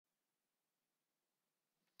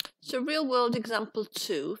So real world example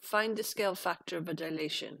 2, find the scale factor of a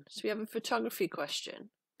dilation. So we have a photography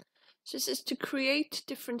question. So it says to create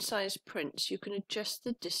different size prints, you can adjust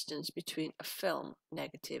the distance between a film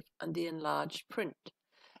negative and the enlarged print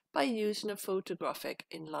by using a photographic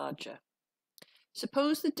enlarger.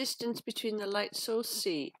 Suppose the distance between the light source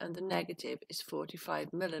C and the negative is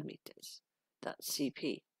 45 millimeters. That's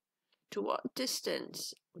CP. To what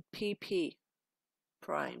distance would PP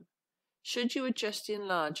prime should you adjust the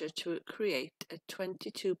enlarger to create a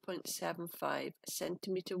 22.75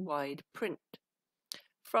 centimeter wide print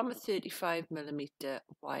from a 35 millimeter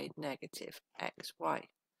wide negative XY?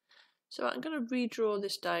 So I'm going to redraw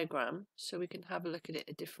this diagram so we can have a look at it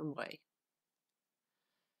a different way.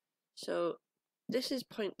 So this is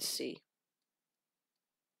point C,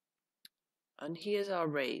 and here's our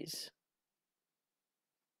rays.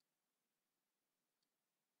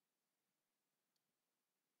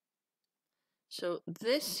 So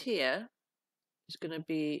this here is going to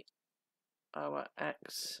be our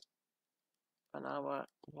X and our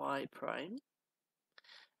Y prime,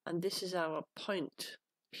 and this is our point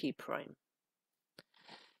P prime.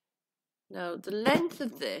 Now the length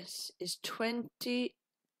of this is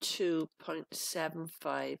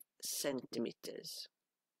 22.75 centimeters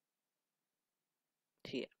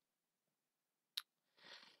here.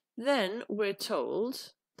 Then we're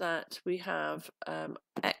told that we have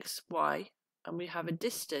X, Y, and we have a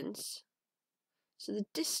distance. So the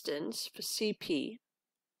distance for CP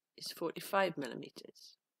is 45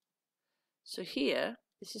 millimeters. So here,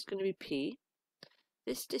 this is going to be P.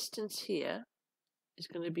 This distance here is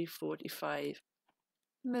going to be 45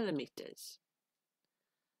 millimeters.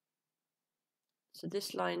 So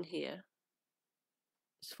this line here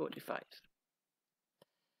is 45.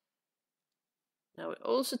 Now it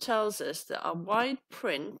also tells us that our wide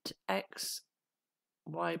print X,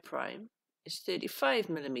 Y prime is 35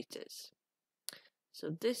 millimeters. So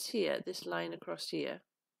this here, this line across here,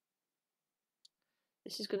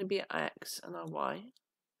 this is going to be our X and our Y,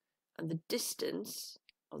 and the distance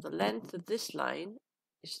or the length of this line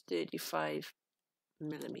is 35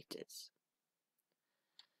 millimeters.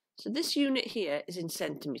 So this unit here is in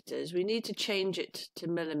centimeters. We need to change it to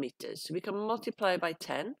millimeters. So we can multiply by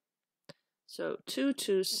 10. So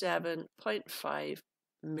 227.5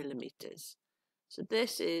 millimeters. So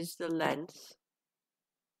this is the length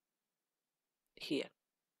here.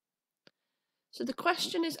 So the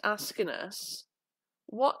question is asking us,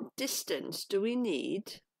 what distance do we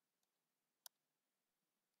need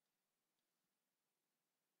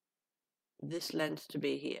this length to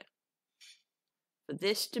be here? For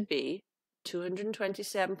this to be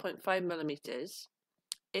 227.5 millimeters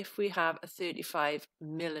if we have a 35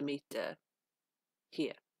 millimeter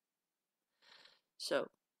here. So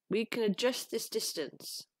we can adjust this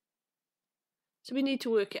distance. So we need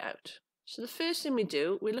to work it out. So the first thing we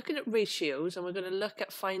do, we're looking at ratios and we're going to look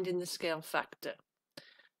at finding the scale factor.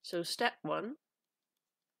 So step 1,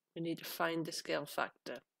 we need to find the scale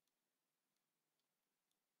factor.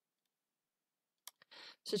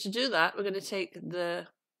 So to do that, we're going to take the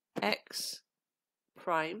X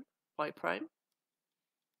prime, Y prime,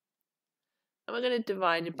 and we're going to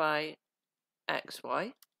divide it by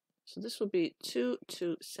XY. So this will be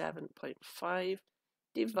 227.5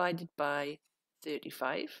 divided by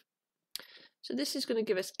 35. So this is going to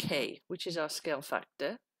give us K, which is our scale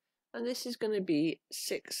factor, and this is going to be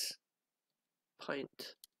 6.5.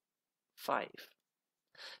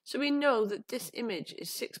 So we know that this image is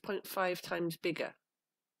 6.5 times bigger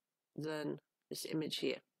than this image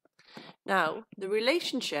here. Now, the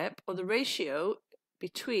relationship or the ratio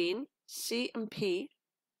between C and P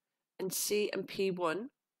and C and P1,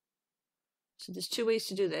 so there's two ways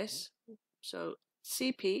to do this. So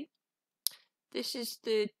CP, this is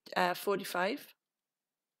the 45,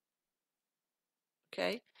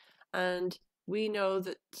 okay, and we know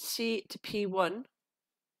that C to P1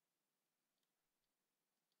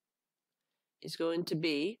 is going to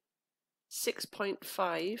be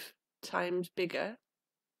 6.5 times bigger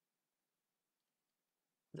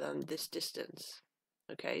than this distance.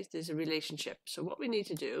 Okay, there's a relationship. So what we need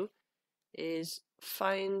to do is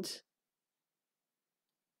find,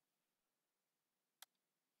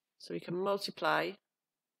 so we can multiply,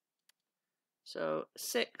 so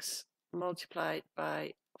 6 multiplied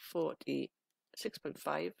by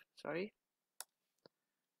 6.5, sorry,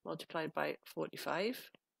 multiplied by 45.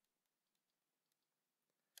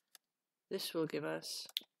 This will give us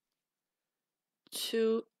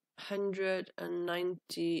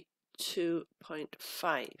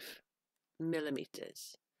 292.5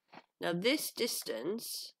 millimeters. Now this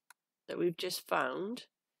distance that we've just found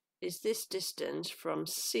is this distance from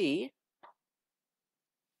C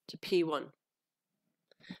to P1.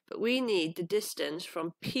 But we need the distance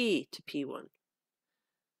from P to P1.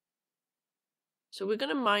 So we're going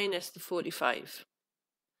to minus the 45.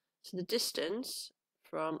 So the distance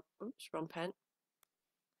from, oops, wrong pen.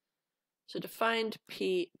 So to find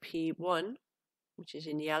P1, which is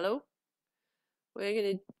in yellow,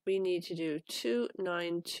 we need to do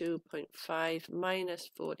 292.5 minus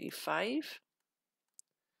 45.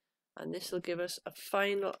 And this will give us a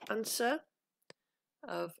final answer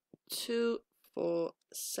of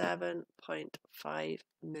 247.5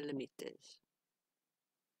 millimeters.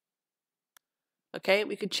 Okay,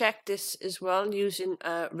 we could check this as well using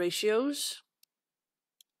ratios.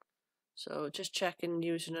 So just checking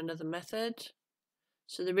using another method.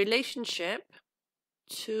 So the relationship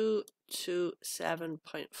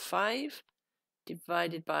 227.5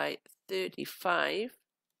 divided by 35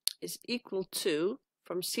 is equal to,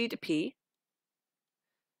 from C to P,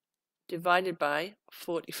 divided by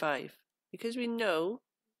 45, because we know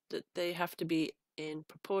that they have to be in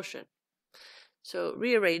proportion. So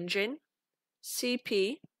rearranging,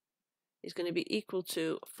 CP is going to be equal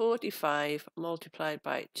to 45 multiplied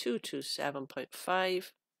by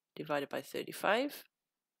 227.5 divided by 35,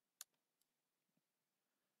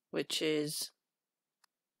 which is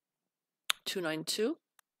 292.5.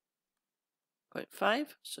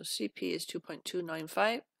 So CP is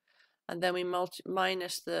 2.295. And then we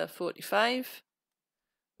minus the 45,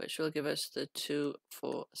 which will give us the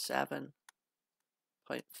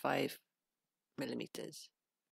 247.5 millimeters.